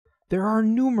There are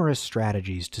numerous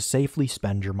strategies to safely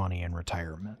spend your money in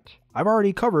retirement. I've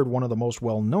already covered one of the most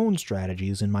well-known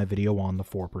strategies in my video on the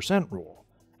 4% rule,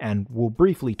 and we'll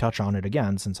briefly touch on it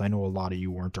again since I know a lot of you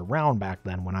weren't around back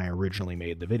then when I originally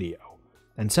made the video.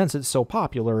 And since it's so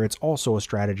popular, it's also a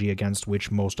strategy against which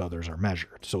most others are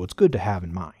measured, so it's good to have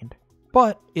in mind.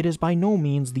 But it is by no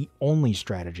means the only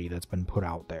strategy that's been put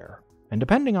out there. And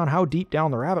depending on how deep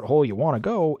down the rabbit hole you want to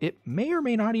go, it may or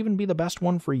may not even be the best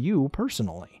one for you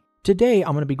personally. Today,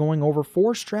 I'm going to be going over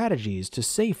 4 strategies to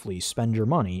safely spend your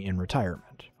money in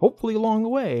retirement. Hopefully along the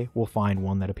way, we'll find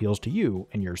one that appeals to you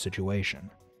and your situation.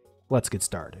 Let's get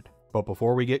started. But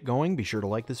before we get going, be sure to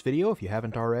like this video if you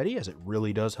haven't already, as it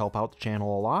really does help out the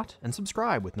channel a lot, and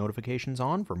subscribe with notifications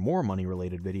on for more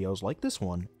money-related videos like this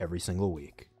one every single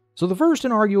week. So the first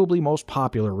and arguably most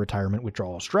popular retirement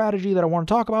withdrawal strategy that I want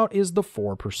to talk about is the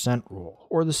 4% rule,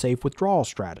 or the safe withdrawal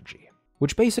strategy,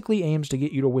 which basically aims to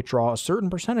get you to withdraw a certain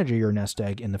percentage of your nest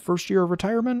egg in the first year of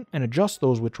retirement and adjust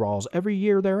those withdrawals every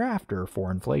year thereafter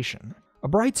for inflation. A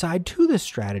bright side to this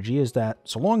strategy is that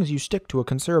so long as you stick to a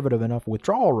conservative enough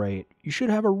withdrawal rate, you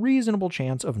should have a reasonable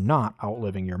chance of not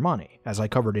outliving your money, as I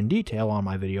covered in detail on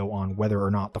my video on whether or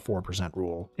not the 4%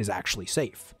 rule is actually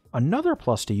safe. Another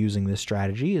plus to using this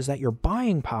strategy is that your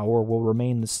buying power will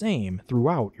remain the same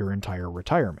throughout your entire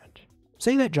retirement.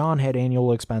 Say that John had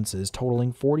annual expenses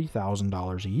totaling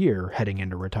 $40,000 a year heading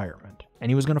into retirement,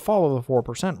 and he was going to follow the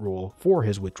 4% rule for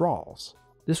his withdrawals.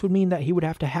 This would mean that he would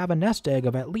have to have a nest egg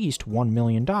of at least $1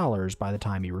 million by the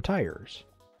time he retires.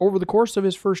 Over the course of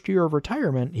his first year of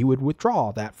retirement, he would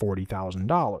withdraw that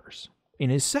 $40,000. In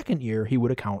his second year, he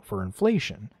would account for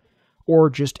inflation,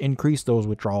 or just increase those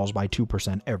withdrawals by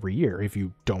 2% every year if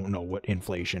you don't know what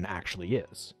inflation actually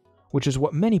is, which is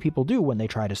what many people do when they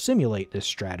try to simulate this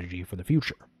strategy for the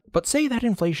future. But say that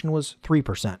inflation was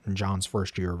 3% in John's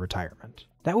first year of retirement.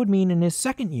 That would mean in his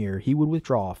second year he would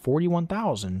withdraw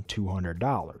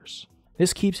 $41,200.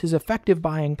 This keeps his effective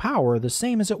buying power the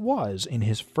same as it was in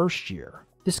his first year.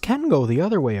 This can go the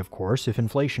other way, of course, if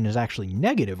inflation is actually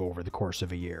negative over the course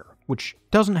of a year, which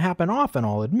doesn't happen often,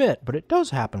 I'll admit, but it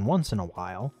does happen once in a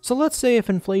while. So let's say if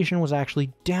inflation was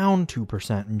actually down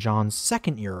 2% in John's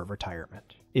second year of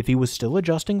retirement. If he was still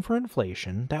adjusting for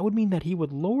inflation, that would mean that he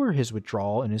would lower his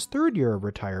withdrawal in his third year of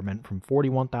retirement from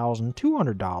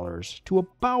 $41,200 to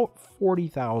about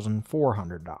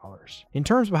 $40,400. In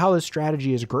terms of how this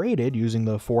strategy is graded using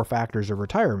the 4 factors of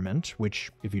retirement,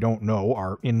 which, if you don't know,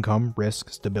 are income, risk,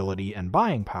 stability, and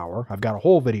buying power, I've got a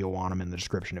whole video on them in the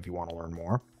description if you want to learn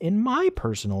more. In my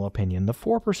personal opinion, the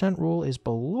 4% rule is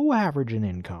below average in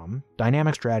income.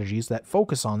 Dynamic strategies that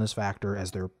focus on this factor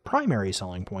as their primary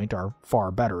selling point are far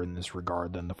better in this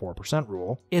regard than the 4%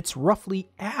 rule. It's roughly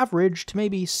average to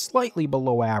maybe slightly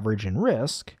below average in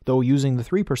risk, though using the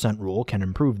 3% rule can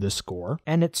improve this score,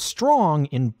 and it's strong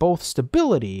in both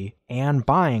stability and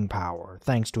buying power,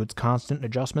 thanks to its constant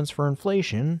adjustments for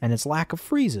inflation and its lack of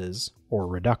freezes or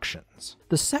reductions.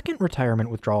 The second retirement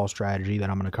withdrawal strategy that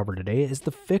I'm going to cover today is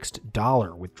the fixed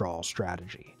dollar withdrawal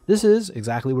strategy. This is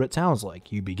exactly what it sounds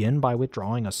like. You begin by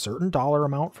withdrawing a certain dollar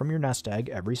amount from your nest egg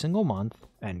every single month,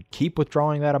 and keep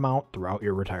withdrawing that amount throughout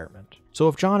your retirement. So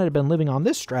if John had been living on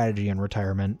this strategy in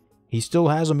retirement, he still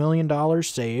has $1 million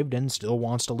saved and still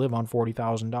wants to live on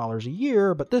 $40,000 a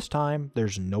year, but this time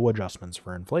there's no adjustments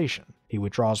for inflation. He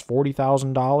withdraws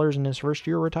 $40,000 in his first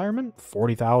year of retirement,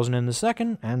 $40,000 in the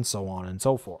second, and so on and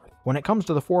so forth. When it comes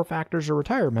to the 4 factors of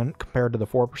retirement compared to the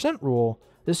 4% rule,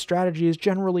 this strategy is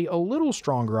generally a little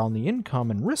stronger on the income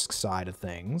and risk side of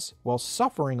things, while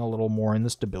suffering a little more in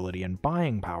the stability and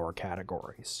buying power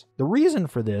categories. The reason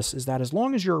for this is that as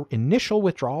long as your initial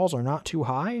withdrawals are not too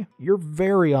high, you're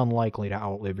very unlikely to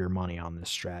outlive your money on this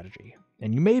strategy.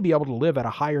 And you may be able to live at a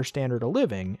higher standard of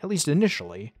living, at least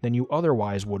initially, than you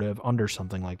otherwise would have under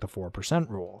something like the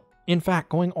 4% rule. In fact,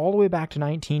 going all the way back to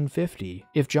 1950,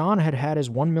 if John had had his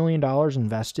 $1 million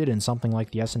invested in something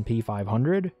like the S&P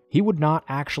 500, he would not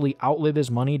actually outlive his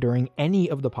money during any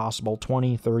of the possible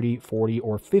 20, 30, 40,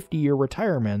 or 50-year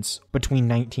retirements between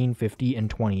 1950 and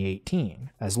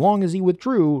 2018, as long as he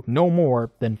withdrew no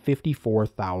more than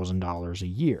 $54,000 a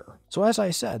year. So as I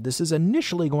said, this is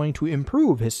initially going to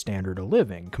improve his standard of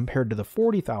living compared to the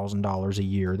 $40,000 a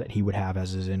year that he would have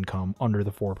as his income under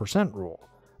the 4% rule,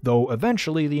 though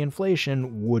eventually the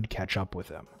inflation would catch up with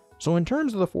him. So in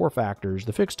terms of the 4 factors,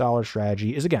 the fixed dollar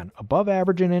strategy is again above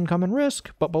average in income and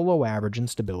risk, but below average in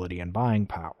stability and buying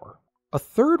power. A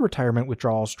third retirement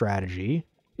withdrawal strategy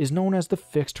is known as the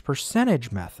fixed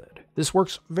percentage method. This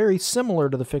works very similar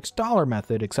to the fixed dollar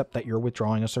method, except that you're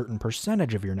withdrawing a certain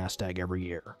percentage of your nest egg every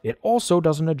year. It also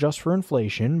doesn't adjust for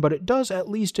inflation, but it does at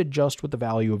least adjust with the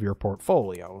value of your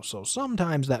portfolio, so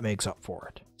sometimes that makes up for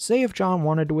it. Say if John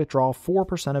wanted to withdraw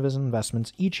 4% of his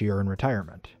investments each year in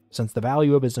retirement. Since the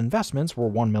value of his investments were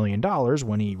 $1 million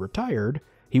when he retired,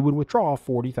 he would withdraw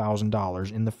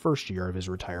 $40,000 in the first year of his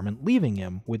retirement, leaving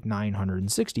him with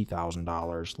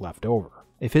 $960,000 left over.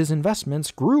 If his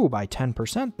investments grew by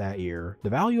 10% that year, the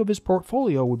value of his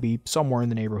portfolio would be somewhere in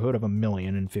the neighborhood of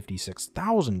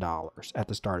 $1,056,000 at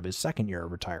the start of his second year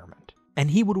of retirement.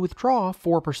 And he would withdraw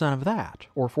 4% of that,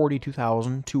 or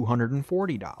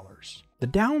 $42,240. The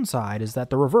downside is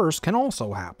that the reverse can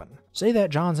also happen. Say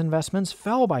that John's investments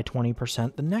fell by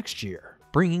 20% the next year,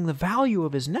 bringing the value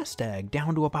of his nest egg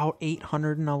down to about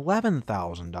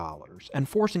 $811,000 and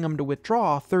forcing him to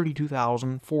withdraw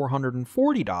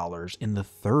 $32,440 in the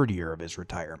third year of his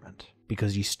retirement,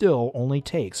 because he still only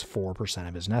takes 4%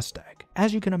 of his nest egg.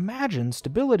 As you can imagine,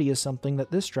 stability is something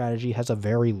that this strategy has a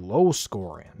very low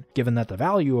score in, given that the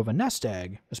value of a nest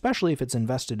egg, especially if it's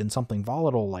invested in something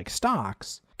volatile like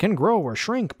stocks, can grow or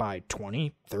shrink by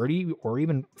 20, 30, or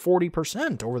even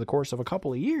 40% over the course of a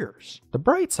couple of years. The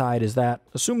bright side is that,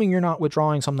 assuming you're not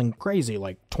withdrawing something crazy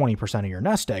like 20% of your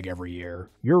nest egg every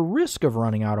year, your risk of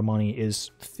running out of money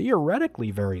is theoretically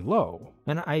very low.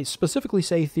 And I specifically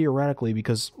say theoretically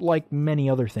because, like many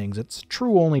other things, it's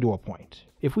true only to a point.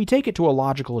 If we take it to a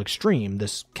logical extreme,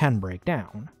 this can break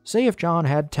down. Say if John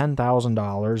had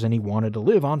 $10,000 and he wanted to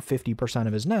live on 50%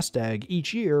 of his nest egg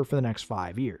each year for the next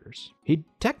 5 years. He'd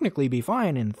technically be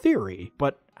fine in theory,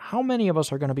 but how many of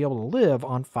us are going to be able to live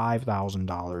on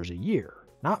 $5,000 a year?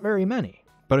 Not very many.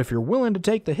 But if you're willing to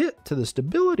take the hit to the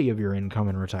stability of your income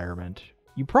in retirement,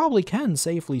 you probably can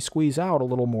safely squeeze out a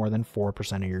little more than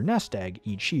 4% of your nest egg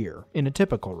each year in a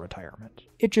typical retirement.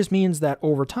 It just means that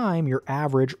over time, your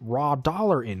average raw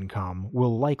dollar income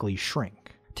will likely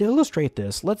shrink. To illustrate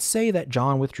this, let's say that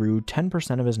John withdrew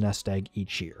 10% of his nest egg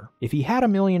each year. If he had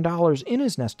 $1 million in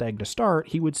his nest egg to start,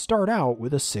 he would start out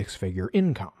with a 6-figure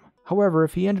income. However,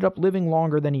 if he ended up living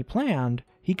longer than he planned,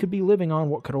 he could be living on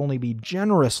what could only be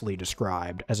generously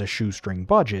described as a shoestring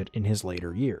budget in his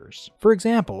later years. For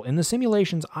example, in the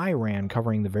simulations I ran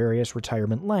covering the various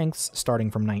retirement lengths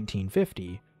starting from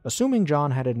 1950, assuming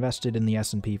John had invested in the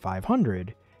S&P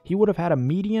 500, he would have had a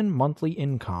median monthly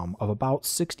income of about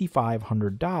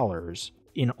 $6,500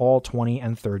 in all 20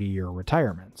 and 30-year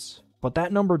retirements. But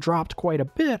that number dropped quite a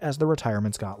bit as the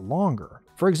retirements got longer.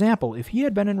 For example, if he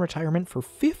had been in retirement for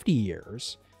 50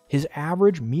 years, his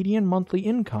average median monthly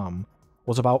income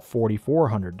was about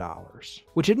 $4,400,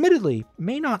 which admittedly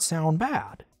may not sound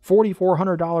bad.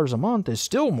 $4,400 a month is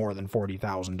still more than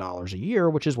 $40,000 a year,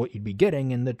 which is what you'd be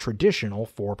getting in the traditional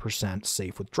 4%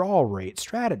 safe withdrawal rate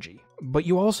strategy. But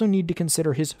you also need to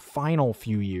consider his final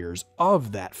few years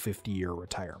of that 50-year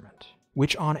retirement,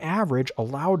 which on average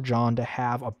allowed John to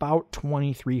have about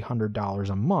 $2,300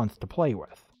 a month to play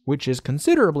with, which is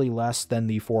considerably less than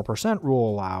the 4% rule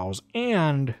allows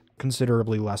and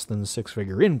considerably less than the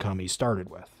 6-figure income he started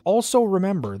with. Also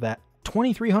remember that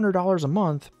 $2,300 a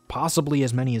month, possibly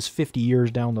as many as 50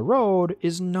 years down the road,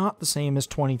 is not the same as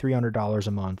 $2,300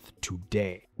 a month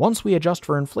today. Once we adjust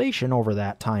for inflation over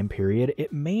that time period,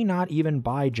 it may not even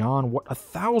buy John what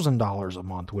 $1,000 a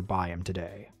month would buy him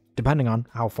today, depending on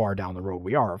how far down the road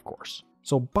we are, of course.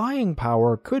 So buying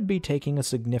power could be taking a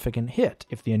significant hit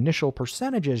if the initial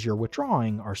percentages you're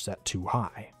withdrawing are set too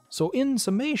high. So in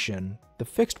summation, the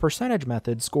fixed percentage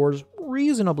method scores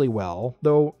reasonably well,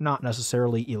 though not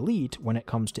necessarily elite when it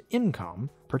comes to income,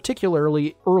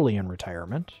 particularly early in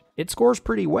retirement. It scores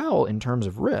pretty well in terms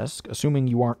of risk, assuming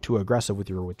you aren't too aggressive with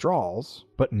your withdrawals,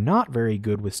 but not very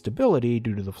good with stability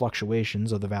due to the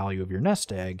fluctuations of the value of your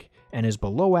nest egg, and is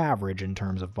below average in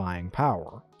terms of buying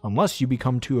power. Unless you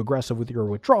become too aggressive with your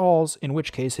withdrawals, in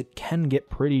which case it can get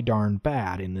pretty darn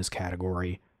bad in this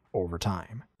category over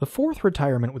time. The fourth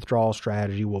retirement withdrawal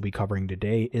strategy we'll be covering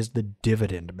today is the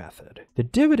dividend method. The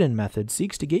dividend method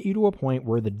seeks to get you to a point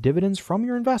where the dividends from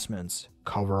your investments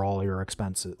cover all your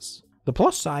expenses. The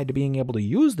plus side to being able to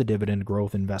use the dividend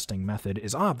growth investing method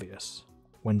is obvious.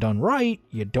 When done right,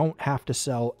 you don't have to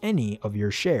sell any of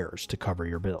your shares to cover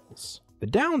your bills. The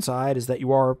downside is that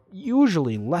you are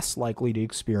usually less likely to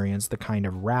experience the kind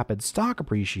of rapid stock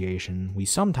appreciation we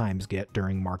sometimes get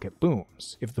during market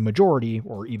booms, if the majority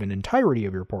or even entirety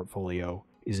of your portfolio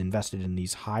is invested in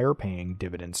these higher-paying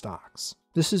dividend stocks.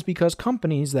 This is because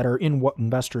companies that are in what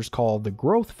investors call the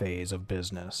growth phase of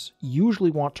business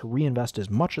usually want to reinvest as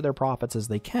much of their profits as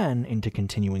they can into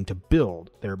continuing to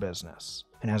build their business.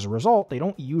 And as a result, they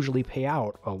don't usually pay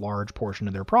out a large portion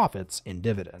of their profits in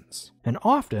dividends. And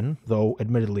often, though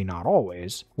admittedly not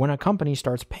always, when a company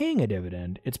starts paying a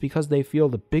dividend, it's because they feel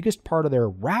the biggest part of their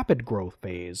rapid growth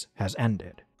phase has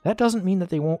ended. That doesn't mean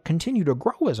that they won't continue to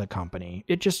grow as a company,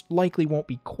 it just likely won't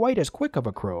be quite as quick of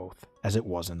a growth as it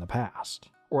was in the past.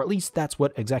 Or at least that's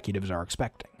what executives are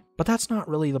expecting. But that's not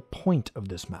really the point of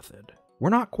this method. We're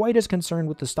not quite as concerned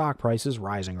with the stock prices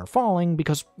rising or falling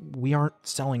because we aren't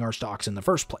selling our stocks in the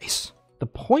first place. The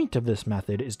point of this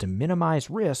method is to minimize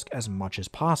risk as much as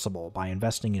possible by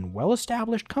investing in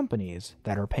well-established companies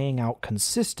that are paying out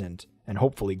consistent and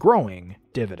hopefully growing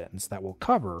dividends that will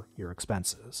cover your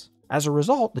expenses. As a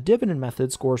result, the dividend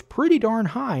method scores pretty darn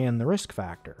high in the risk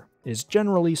factor, is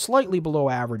generally slightly below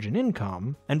average in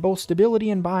income, and both stability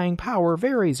and buying power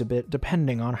varies a bit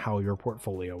depending on how your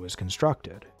portfolio is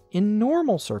constructed. In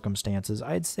normal circumstances,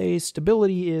 I'd say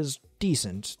stability is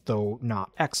decent, though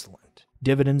not excellent.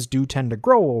 Dividends do tend to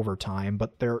grow over time,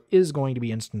 but there is going to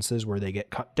be instances where they get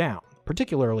cut down,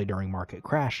 particularly during market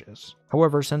crashes.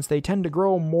 However, since they tend to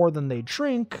grow more than they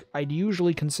shrink, I'd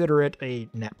usually consider it a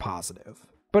net positive.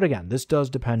 But again, this does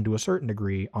depend to a certain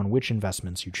degree on which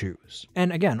investments you choose.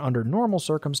 And again, under normal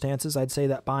circumstances, I'd say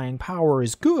that buying power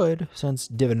is good, since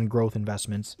dividend growth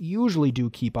investments usually do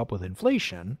keep up with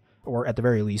inflation, or at the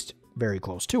very least, very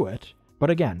close to it. But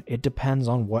again, it depends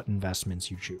on what investments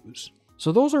you choose.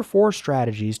 So those are 4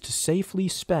 strategies to safely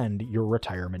spend your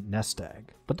retirement nest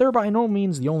egg. But they're by no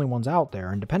means the only ones out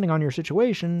there, and depending on your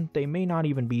situation, they may not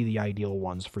even be the ideal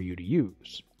ones for you to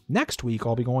use. Next week,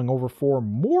 I'll be going over 4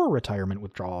 more retirement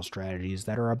withdrawal strategies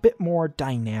that are a bit more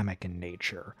dynamic in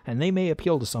nature, and they may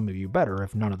appeal to some of you better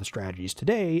if none of the strategies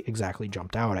today exactly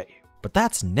jumped out at you. But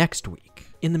that's next week.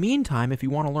 In the meantime, if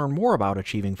you want to learn more about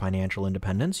achieving financial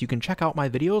independence, you can check out my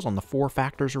videos on the 4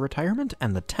 factors of retirement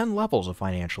and the 10 levels of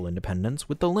financial independence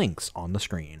with the links on the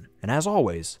screen. And as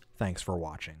always, thanks for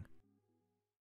watching.